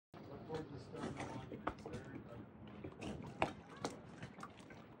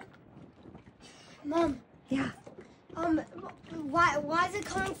Mom. Yeah. Why is it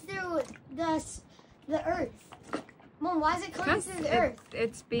coming through the Earth? Mom, why is it coming through the Earth?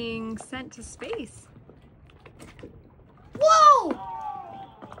 It's being sent to space. Whoa!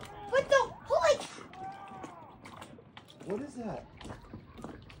 What the holy? What is that?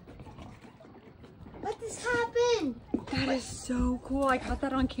 What just happened? That is so cool. I caught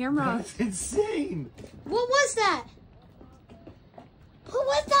that on camera. That's insane. What was that? What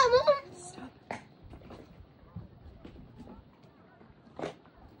was that, Mom? Stop.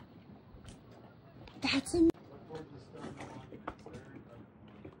 That's amazing.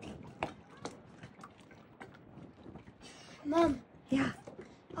 Mom. Yeah.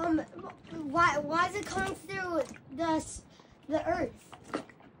 Why is it coming through the Earth?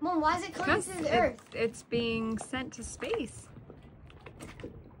 Mom, why is it coming through the Earth? It's being sent to space.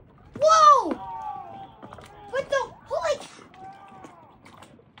 Whoa! What the holy?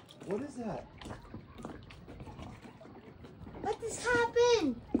 What is that? What just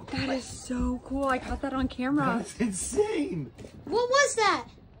happened? That is so cool. I caught that on camera. That's insane. What was that?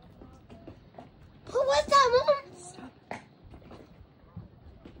 What was that, Mom? Stop.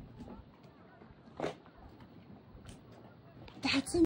 That's amazing.